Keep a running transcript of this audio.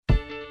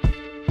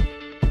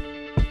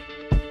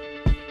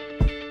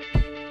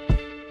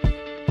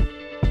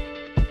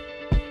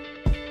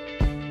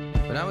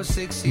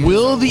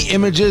Will the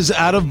images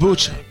out of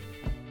Bucha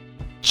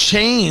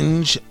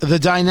change the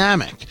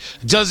dynamic?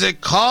 Does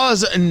it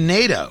cause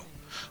NATO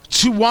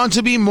to want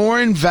to be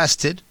more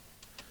invested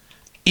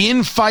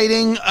in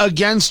fighting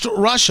against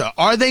Russia?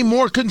 Are they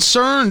more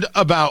concerned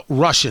about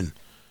Russian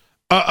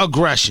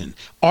aggression?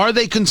 Are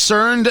they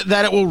concerned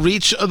that it will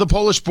reach the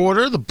Polish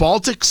border? The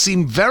Baltics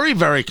seem very,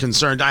 very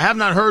concerned. I have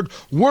not heard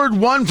word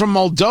one from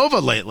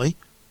Moldova lately.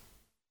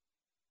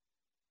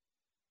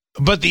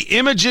 But the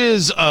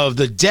images of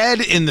the dead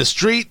in the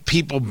street,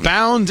 people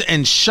bound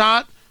and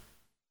shot,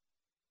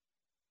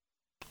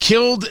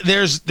 killed,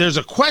 there's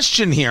a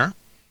question here.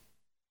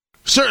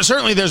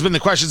 Certainly there's been the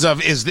questions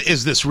of,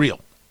 is this real?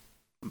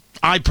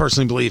 I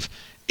personally believe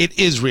it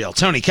is real.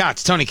 Tony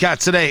Katz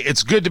today.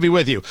 It's good to be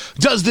with you.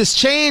 Does this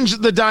change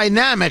the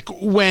dynamic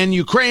when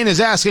Ukraine is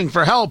asking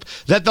for help,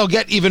 that they'll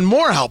get even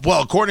more help?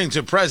 Well, according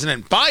to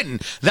President Biden,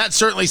 that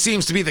certainly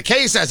seems to be the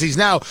case, as he's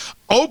now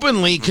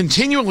openly,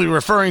 continually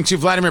referring to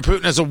Vladimir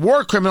Putin as a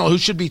war criminal who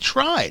should be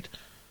tried.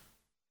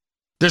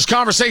 There's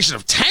conversation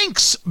of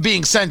tanks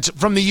being sent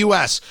from the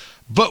U.S.,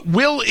 but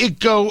will it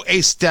go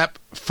a step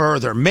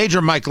further?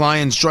 Major Mike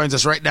Lyons joins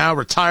us right now,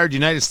 retired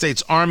United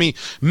States Army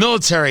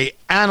military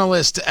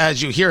analyst,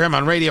 as you hear him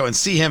on radio and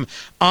see him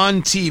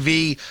on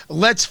TV.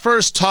 Let's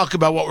first talk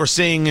about what we're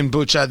seeing in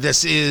Bucha.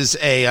 This is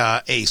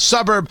a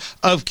suburb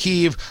of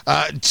Kyiv,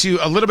 to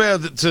a little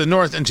bit to the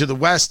north and to the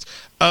west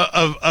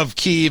of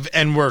Kyiv,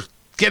 and we're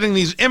getting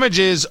these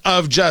images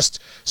of just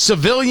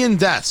civilian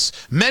deaths,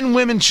 men,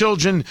 women,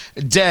 children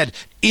dead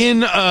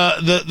in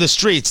the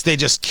streets. They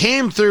just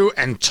came through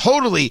and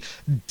totally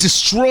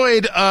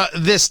destroyed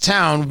this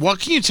town.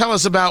 What can you tell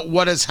us about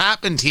what has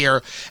happened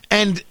here?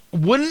 And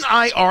wouldn't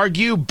I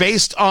argue,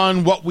 based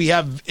on what we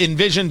have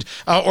envisioned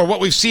or what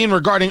we've seen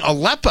regarding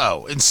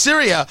Aleppo in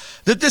Syria,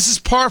 that this is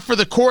par for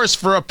the course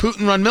for a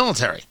Putin-run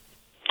military?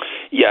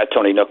 Yeah,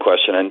 Tony, no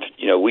question. And,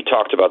 we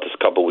talked about this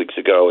a couple of weeks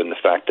ago, and the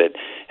fact that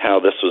how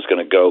this was going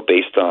to go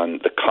based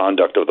on the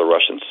conduct of the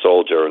Russian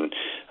soldier. And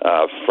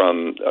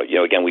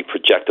again, we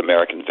project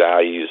American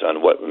values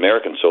on what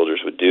American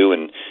soldiers would do,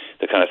 and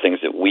the kind of things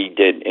that we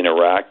did in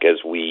Iraq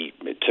as we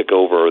took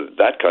over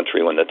that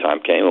country when the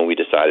time came and we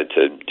decided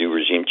to do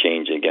regime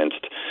change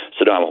against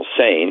Saddam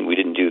Hussein. We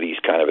didn't do these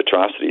kind of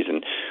atrocities.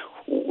 And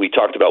we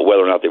talked about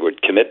whether or not they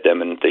would commit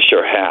them, and they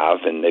sure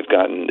have, and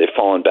they've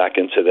fallen back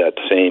into that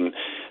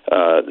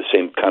the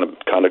same kind of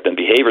conduct and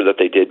behavior that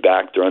they did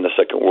back during the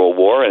Second World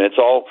War, and it's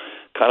all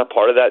kind of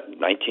part of that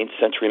 19th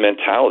century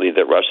mentality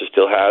that Russia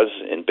still has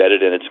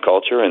embedded in its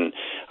culture. And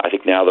I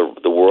think now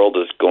the world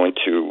is going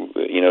to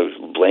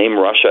blame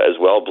Russia as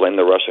well, blame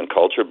the Russian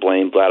culture,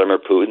 blame Vladimir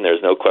Putin.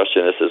 There's no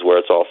question this is where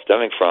it's all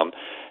stemming from.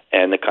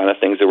 And the kind of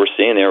things that we're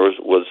seeing there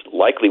was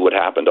likely what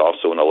happened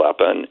also in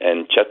Aleppo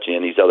and Chechnya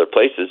and these other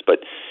places. But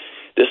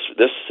this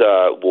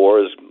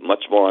war is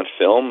much more on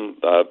film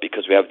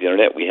because we have the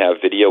internet, we have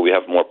video, we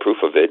have more proof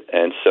of it.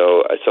 And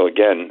so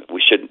again,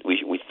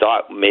 we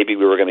thought maybe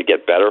we were going to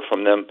get better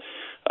from them,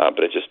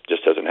 but it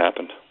just hasn't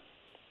happened.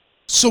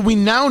 So we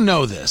now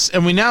know this,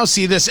 and we now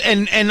see this,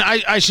 and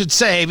I should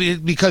say,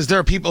 because there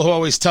are people who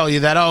always tell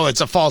you that, oh,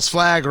 it's a false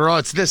flag, or oh,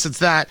 it's this, it's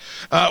that.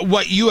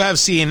 What you have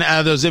seen out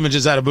of those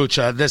images out of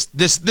Bucha, this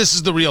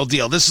is the real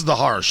deal. This is the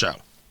horror show.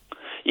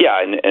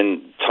 Yeah,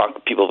 and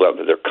people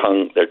have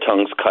their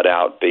tongues cut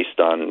out based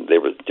on they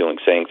were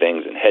saying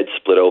things, and heads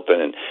split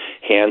open, and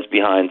hands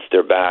behind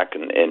their back,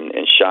 and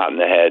shot in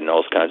the head, and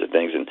all those kinds of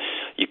things. And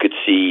you could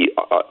see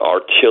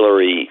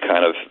artillery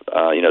kind of,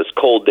 it's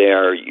cold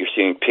there. You're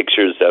seeing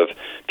pictures of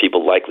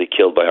people likely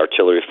killed by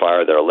artillery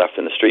fire that are left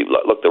in the street.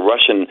 Look, the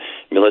Russian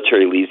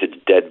military leaves its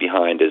dead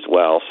behind as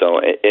well.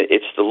 So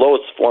it's the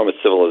lowest form of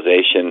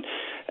civilization.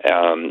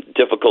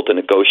 Difficult to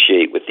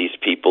negotiate with these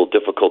people,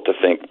 difficult to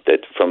think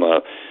that from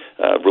a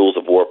rules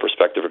of war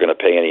perspective are going to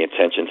pay any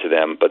attention to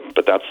them, but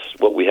that's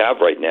what we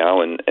have right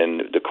now, and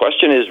the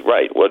question is,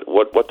 right,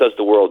 what does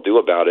the world do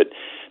about it?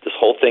 This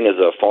whole thing is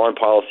a foreign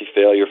policy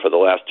failure for the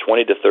last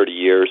 20 to 30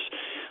 years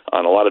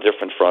on a lot of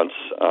different fronts.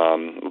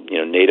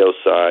 NATO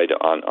side,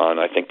 on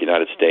I think the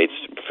United States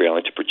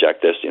failing to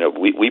project this.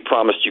 We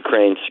promised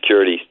Ukraine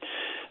security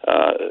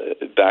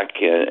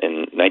back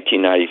in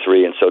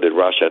 1993, and so did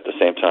Russia at the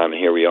same time. And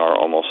here we are,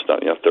 almost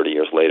 30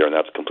 years later, and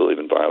that's completely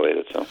been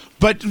violated. So,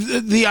 but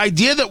the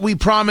idea that we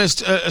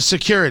promised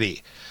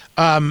security,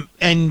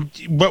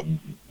 but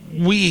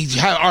we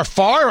are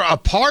far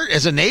apart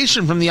as a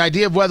nation from the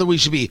idea of whether we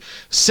should be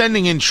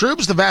sending in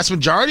troops. The vast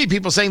majority of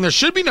people saying there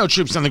should be no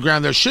troops on the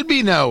ground. There should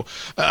be no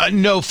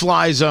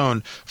fly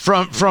zone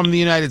from the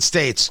United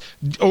States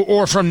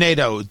or from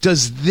NATO.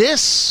 Does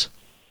this,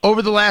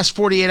 over the last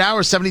 48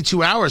 hours,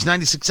 72 hours,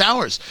 96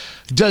 hours,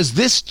 does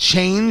this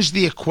change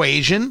the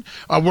equation?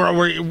 I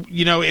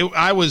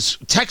was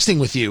texting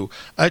with you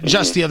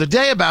just the other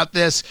day about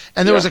this,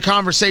 and there was a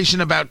conversation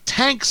about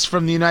tanks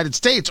from the United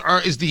States.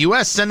 Is the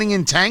U.S. sending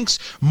in tanks,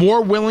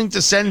 more willing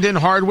to send in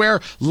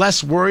hardware,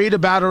 less worried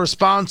about a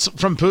response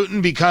from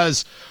Putin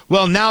because,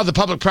 well, now the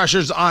public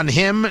pressure's on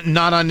him,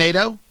 not on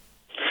NATO?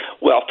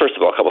 Well, first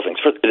of all, a couple of things.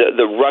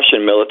 The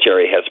Russian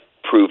military has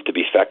proved to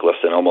be feckless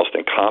and almost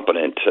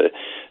incompetent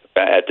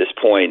at this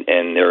point,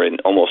 and they're in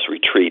almost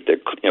retreat.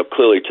 They're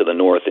clearly to the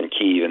north in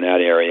Kyiv in that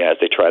area as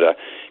they try to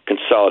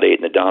consolidate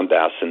in the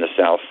Donbass in the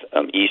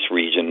southeast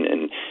region,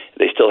 and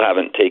they still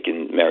haven't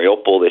taken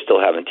Mariupol. They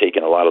still haven't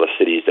taken a lot of the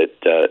cities that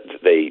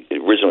they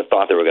originally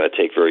thought they were going to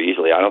take very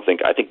easily. I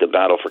think the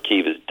battle for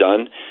Kyiv is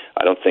done.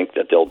 I don't think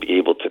that they'll be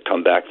able to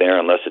come back there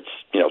unless it's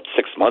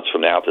 6 months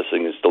from now if this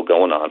thing is still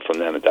going on from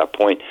them at that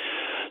point.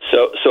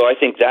 So I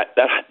think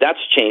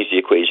that's changed the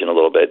equation a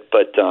little bit,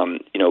 but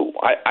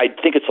I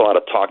think it's a lot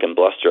of talk and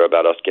bluster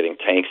about us getting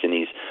tanks and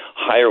these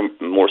higher,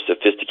 more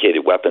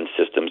sophisticated weapon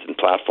systems and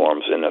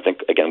platforms. And I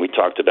think again we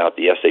talked about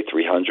the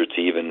SA-300s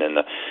even and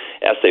the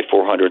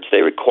SA-400s.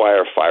 They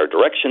require fire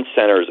direction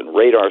centers and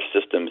radar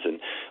systems and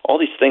all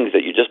these things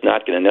that you're just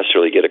not going to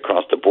necessarily get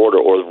across the border.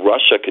 Or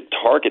Russia could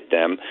target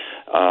them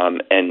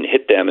and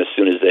hit them as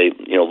soon as they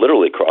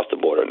literally cross the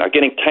border. Now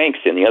getting tanks,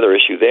 and the other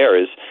issue there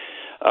is.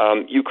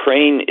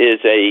 Ukraine is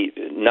a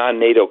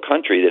non-NATO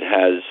country that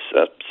has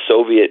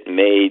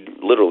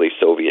literally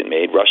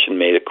Soviet-made,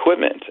 Russian-made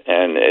equipment,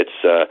 and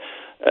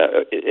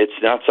it's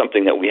not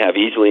something that we have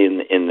easily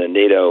in the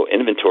NATO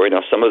inventory.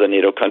 Now, some of the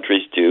NATO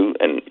countries do,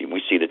 and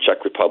we see the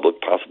Czech Republic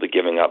possibly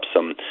giving up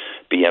some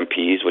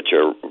BMPs, which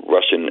are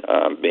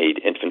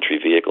Russian-made infantry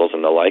vehicles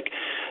and the like.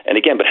 And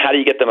again, but how do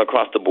you get them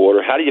across the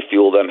border? How do you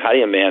fuel them? How do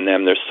you man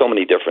them? There's so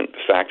many different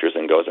factors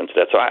that goes into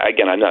that. So,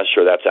 I'm not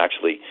sure that's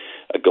actually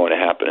going to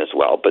happen as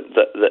well. But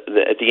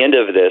at the end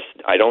of this,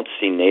 I don't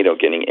see NATO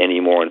getting any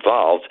more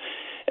involved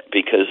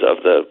because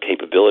of the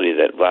capability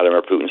that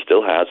Vladimir Putin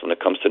still has when it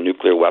comes to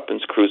nuclear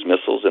weapons, cruise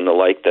missiles, and the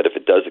like, that if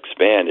it does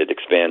expand, it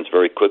expands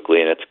very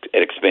quickly, and it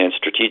expands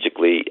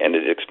strategically, and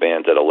it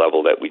expands at a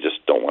level that we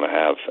just don't want to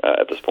have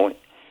at this point.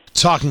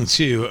 Talking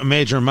to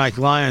Major Mike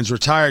Lyons,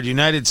 retired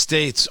United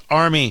States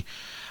Army.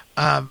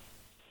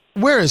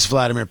 Where is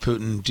Vladimir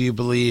Putin, do you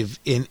believe,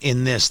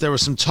 in this? There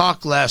was some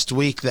talk last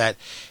week that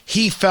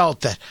he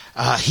felt that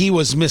he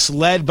was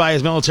misled by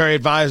his military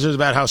advisors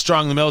about how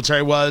strong the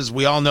military was.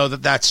 We all know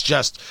that that's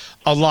just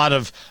a lot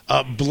of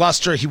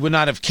bluster. He would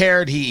not have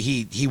cared.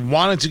 He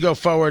wanted to go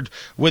forward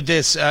with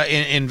this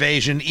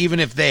invasion. Even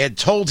if they had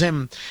told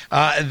him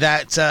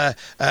that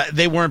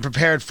they weren't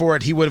prepared for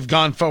it, he would have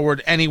gone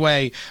forward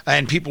anyway,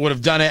 and people would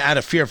have done it out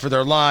of fear for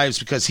their lives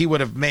because he would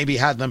have maybe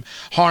had them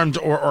harmed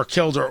or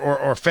killed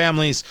or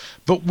families.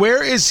 But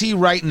where is he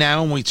right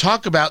now? When we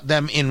talk about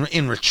them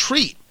in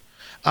retreat,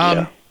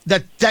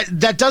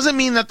 that doesn't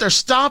mean that they're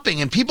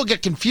stopping, and people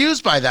get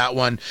confused by that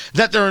one,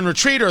 that they're in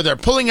retreat or they're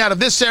pulling out of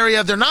this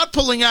area. They're not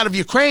pulling out of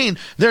Ukraine.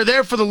 They're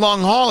there for the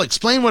long haul.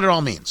 Explain what it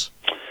all means.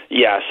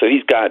 Yeah, so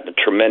he's got a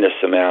tremendous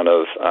amount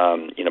of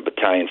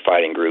battalion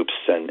fighting groups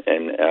and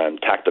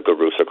tactical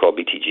groups. They're called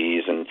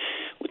BTGs, and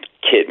with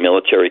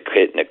military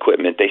kit and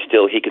equipment.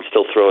 He can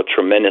still throw a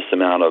tremendous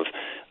amount of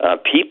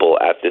people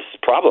at this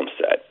problem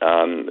set.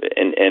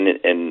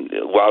 And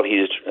while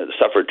he's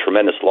suffered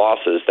tremendous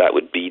losses, that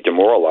would be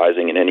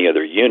demoralizing in any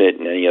other unit,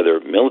 in any other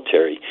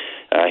military.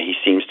 He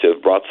seems to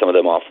have brought some of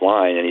them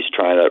offline, and he's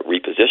trying to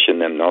reposition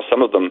them. Now,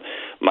 some of them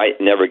might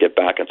never get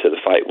back into the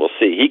fight. We'll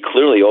see. He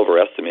clearly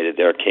overestimated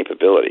their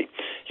capability.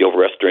 He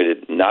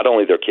overestimated not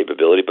only their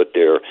capability, but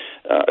their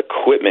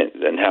equipment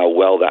and how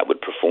well that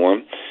would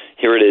perform.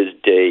 Here it is,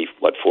 day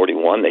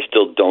 41. They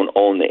still don't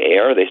own the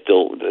air. They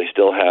still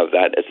have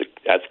that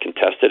as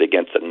contested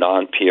against a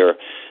non-peer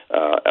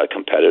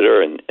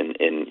competitor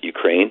in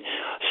Ukraine.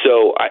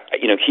 So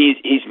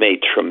he's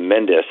made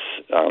tremendous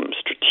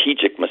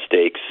strategic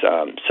mistakes.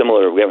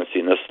 Similar, we haven't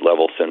seen this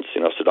level since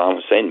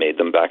Saddam Hussein made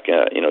them back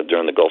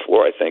during the Gulf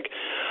War, I think.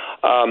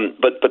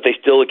 But they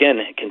still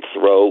again can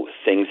throw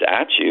things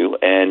at you,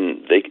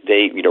 and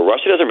they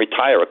Russia doesn't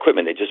retire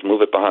equipment. They just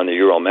move it behind the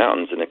Ural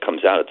Mountains, and it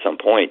comes out at some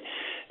point.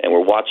 And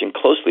we're watching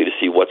closely to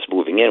see what's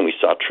moving in. We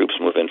saw troops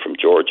move in from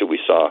Georgia. We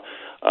saw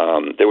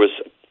there was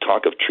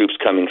talk of troops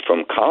coming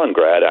from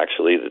Kaliningrad,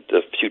 actually,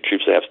 the few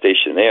troops they have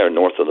stationed there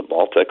north of the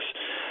Baltics,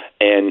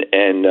 and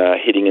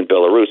hitting in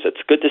Belarus.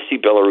 It's good to see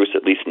Belarus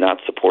at least not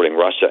supporting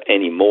Russia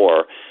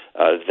anymore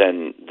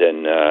than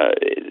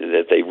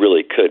that they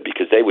really could,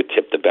 because they would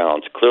tip the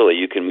balance. Clearly,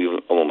 you can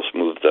almost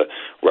move the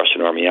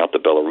Russian army out, the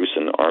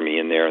Belarusian army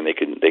in there, and they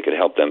could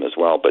help them as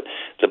well. But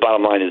the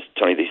bottom line is,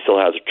 Tony, he still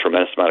has a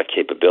tremendous amount of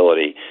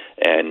capability,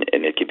 and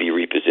it could be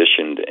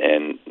repositioned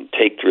and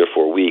take 3 or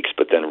 4 weeks,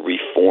 but then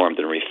reformed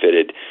and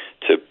refitted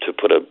to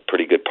put a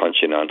pretty good punch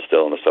in on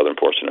still in the southern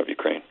portion of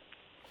Ukraine.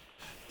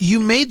 You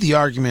made the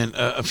argument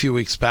a few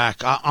weeks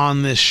back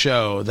on this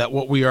show that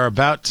what we are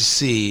about to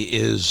see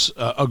is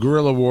a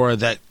guerrilla war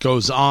that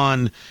goes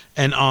on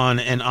and on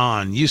and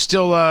on. You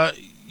still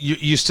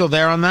you still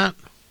there on that?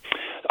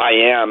 I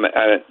am.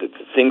 The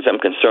things I'm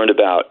concerned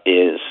about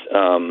is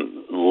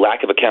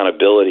lack of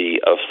accountability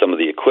of some of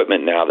the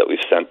equipment now that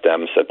we've sent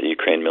the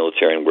Ukraine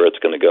military, and where it's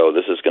going to go.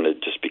 This is going to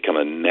just become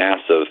a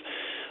massive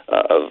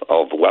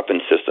of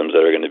weapon systems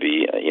that are going to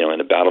be, in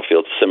the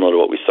battlefield, similar to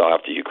what we saw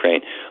after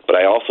Ukraine. But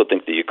I also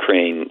think the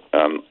Ukraine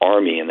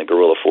army and the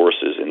guerrilla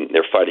forces, and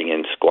they're fighting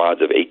in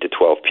squads of 8 to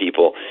 12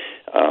 people,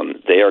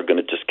 they are going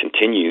to just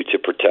continue to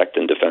protect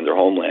and defend their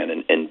homeland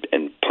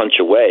and punch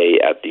away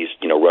at these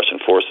Russian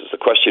forces. The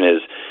question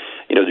is,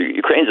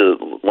 Ukraine's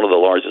one of the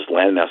largest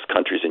landmass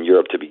countries in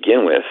Europe to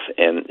begin with,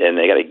 and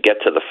they got to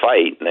get to the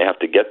fight, and they have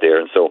to get there,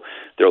 and so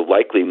they're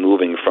likely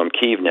moving from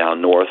Kyiv now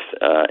north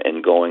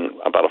and going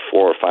about a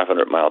 400 or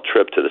 500 mile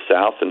trip to the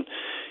south, and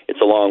it's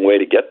a long way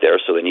to get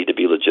there, so they need to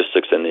be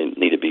logistics and they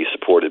need to be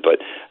supported. But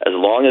as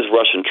long as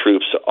Russian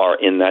troops are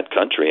in that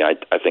country, I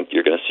think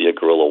you're going to see a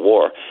guerrilla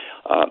war.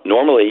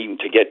 Normally,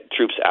 to get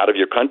troops out of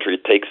your country,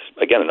 it takes,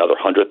 again, another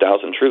 100,000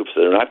 troops.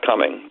 They're not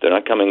coming. They're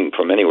not coming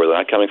from anywhere.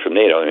 They're not coming from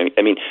NATO.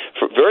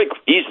 Very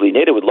easily,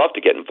 NATO would love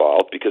to get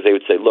involved because they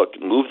would say, look,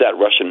 move that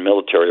Russian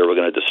military or we're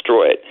going to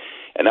destroy it.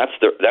 And that's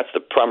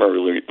the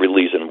primary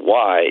reason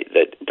why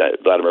that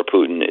Vladimir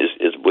Putin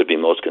would be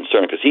most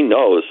concerned, because he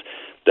knows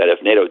that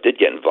if NATO did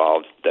get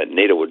involved, that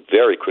NATO would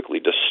very quickly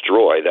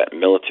destroy that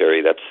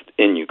military that's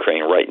in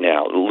Ukraine right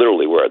now,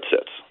 literally where it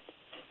sits.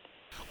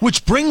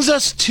 Which brings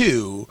us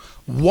to,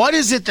 what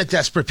is it that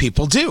desperate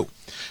people do?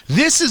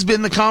 This has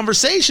been the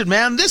conversation,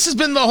 man. This has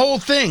been the whole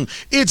thing.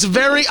 It's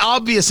very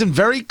obvious and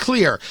very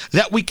clear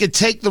that we could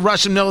take the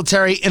Russian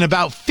military in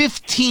about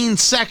 15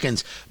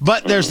 seconds,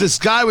 but there's this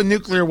guy with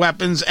nuclear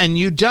weapons and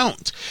you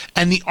don't.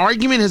 And the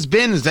argument has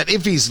been is that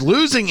if he's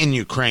losing in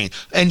Ukraine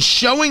and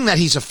showing that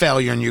he's a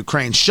failure in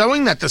Ukraine,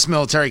 showing that this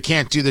military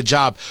can't do the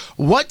job,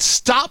 what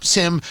stops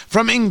him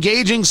from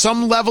engaging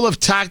some level of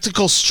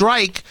tactical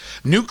strike,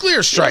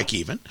 nuclear strike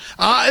even,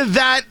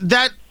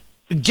 that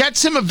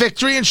gets him a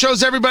victory and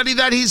shows everybody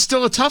that he's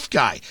still a tough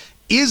guy?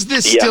 Is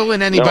this still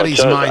in anybody's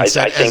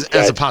mindset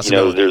as a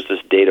possibility? There's this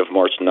date of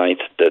March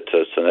 9th that's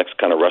the next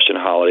kind of Russian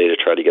holiday to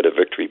try to get a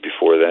victory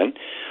before then.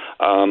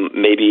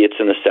 Maybe it's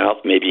in the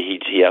south.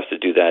 Maybe he has to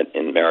do that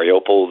in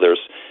Mariupol.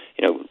 There's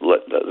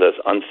that's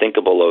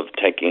unthinkable of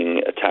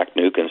taking a attack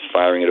nuke and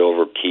firing it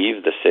over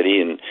Kyiv, the city,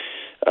 and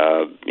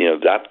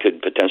that could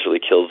potentially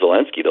kill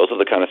Zelensky. Those are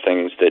the kind of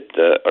things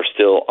that are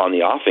still on the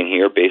offing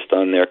here based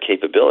on their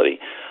capability.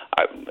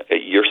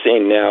 You're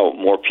seeing now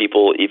more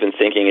people even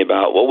thinking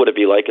about what would it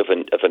be like if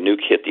a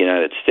nuke hit the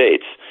United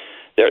States.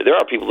 There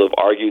are people who have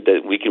argued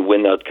that we could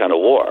win that kind of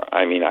war.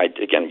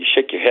 Again, you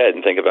shake your head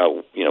and think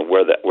about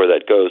where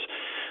that goes.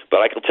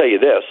 But I can tell you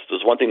this: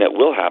 there's one thing that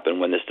will happen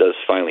when this does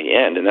finally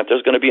end, and that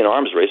there's going to be an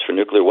arms race for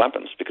nuclear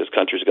weapons, because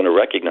countries are going to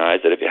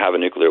recognize that if you have a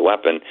nuclear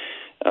weapon,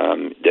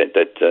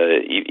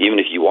 even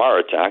if you are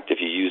attacked,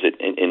 if you use it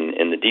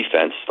in the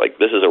defense, like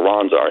this is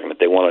Iran's argument,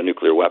 they want a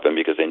nuclear weapon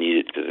because they need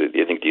it because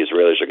they think the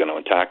Israelis are going to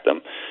attack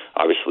them.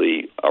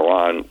 Obviously,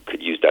 Iran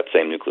could use that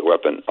same nuclear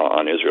weapon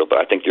on Israel, but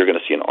I think you're going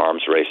to see an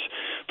arms race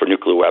for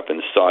nuclear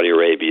weapons. Saudi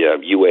Arabia,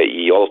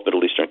 UAE, all those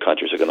Middle Eastern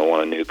countries are going to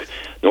want a nuke.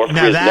 North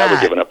Korea's never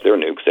given up their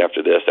nukes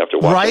after this, after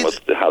watching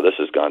how this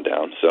has gone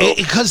down. So,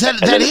 because that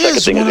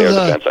is one of the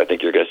defense. I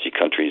think you're going to see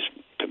countries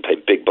pay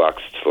big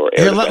bucks for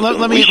air defense.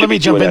 Let me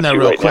jump in there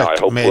real quick, I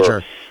hope Major.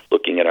 We're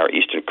looking at our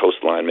eastern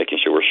coastline, making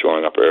sure we're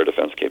shoring up our air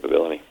defense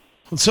capability.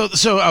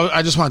 So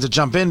I just wanted to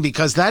jump in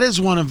because that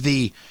is one of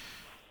the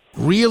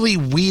really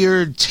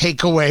weird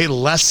takeaway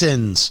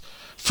lessons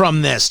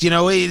from this.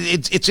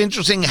 It's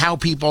interesting how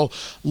people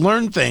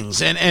learn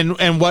things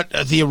and what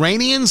the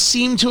Iranians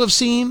seem to have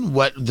seen,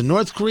 what the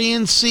North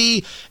Koreans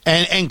see,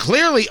 and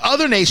clearly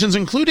other nations,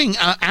 including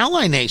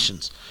ally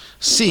nations,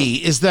 see,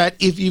 is that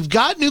if you've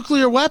got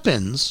nuclear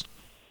weapons,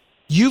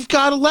 you've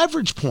got a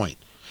leverage point.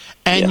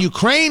 And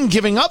Ukraine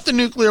giving up the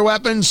nuclear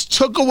weapons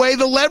took away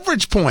the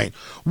leverage point.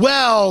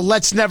 Well,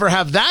 let's never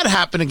have that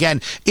happen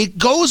again. It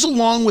goes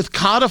along with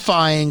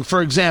codifying,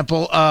 for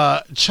example,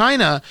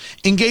 China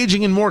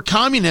engaging in more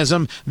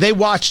communism. They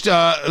watched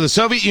the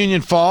Soviet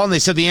Union fall, and they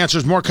said the answer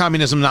is more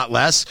communism, not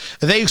less.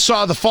 They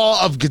saw the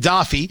fall of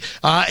Gaddafi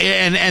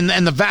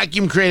and the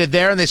vacuum created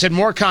there, and they said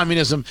more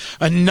communism,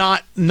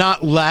 not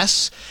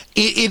less.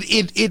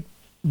 It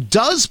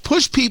does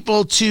push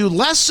people to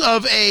less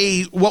of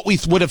what we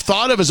would have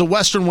thought of as a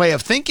Western way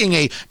of thinking,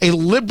 a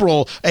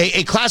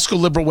classical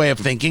liberal way of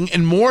thinking,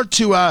 and more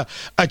to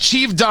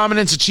achieve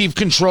dominance, achieve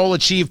control,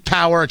 achieve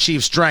power,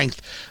 achieve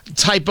strength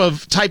type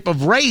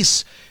of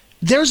race.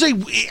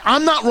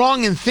 I'm not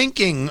wrong in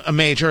thinking,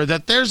 Major,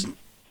 that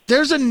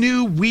there's a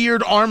new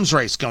weird arms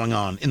race going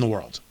on in the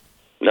world.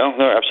 No,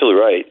 absolutely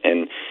right.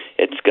 And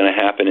it's going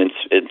to happen in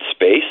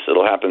space.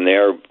 It'll happen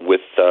there with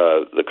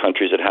the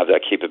countries that have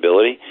that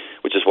capability,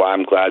 which is why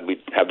I'm glad we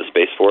have the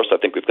Space Force. I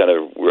think we've got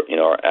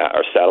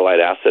our satellite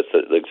assets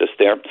that exist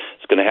there.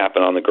 It's going to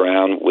happen on the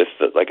ground with,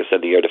 like I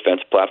said, the air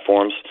defense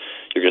platforms.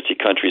 You're going to see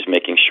countries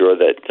making sure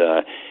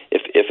that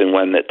if and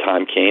when that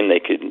time came, they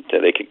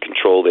could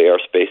control the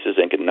airspaces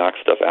and could knock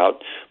stuff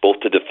out, both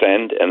to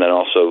defend and then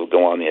also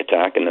go on the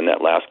attack. And then that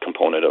last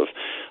component of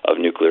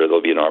nuclear,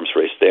 there'll be an arms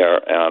race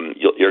there.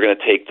 You're going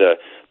to take the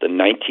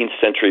 19th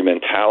century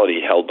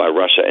mentality held by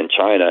Russia and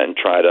China and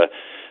try to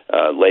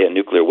lay a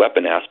nuclear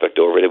weapon aspect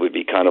over it. It would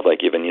be kind of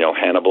like even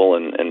Hannibal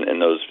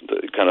and those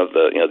kind of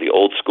the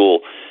old school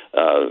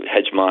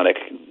hegemonic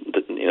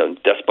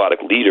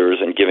despotic leaders,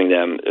 and giving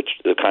them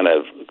a kind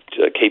of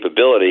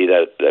capability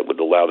that would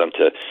allow them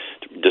to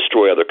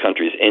destroy other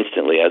countries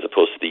instantly, as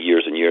opposed to the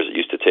years and years it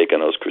used to take on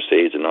those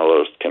crusades and all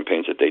those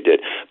campaigns that they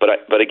did.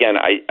 But again,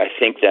 I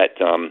think that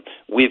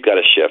we've got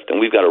to shift, and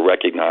we've got to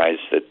recognize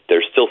that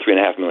there's still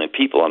 3.5 million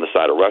people on the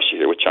side of Russia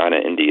here, with China,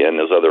 India, and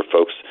those other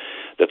folks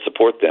that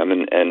support them,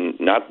 and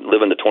not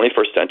live in the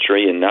 21st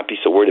century and not be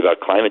so worried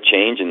about climate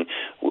change. And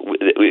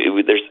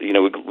there's,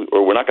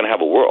 or we're not going to have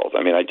a world.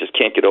 I mean, I just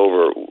can't get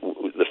over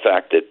the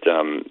fact that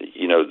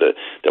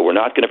that we're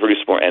not going to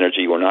produce more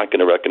energy. We're not going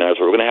to recognize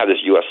we're going to have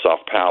this U.S.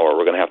 soft power.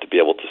 We're going to have to be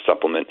able to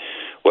supplement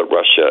what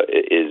Russia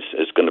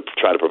is going to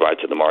try to provide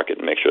to the market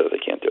and make sure that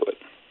they can't do it.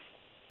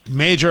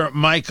 Major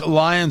Mike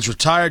Lyons,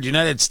 retired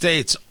United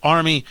States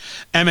Army,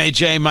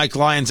 MAJ Mike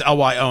Lyons,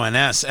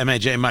 Lyons,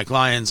 MAJ Mike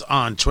Lyons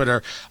on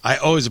Twitter. I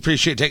always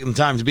appreciate taking the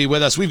time to be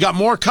with us. We've got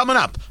more coming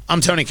up.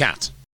 I'm Tony Katz.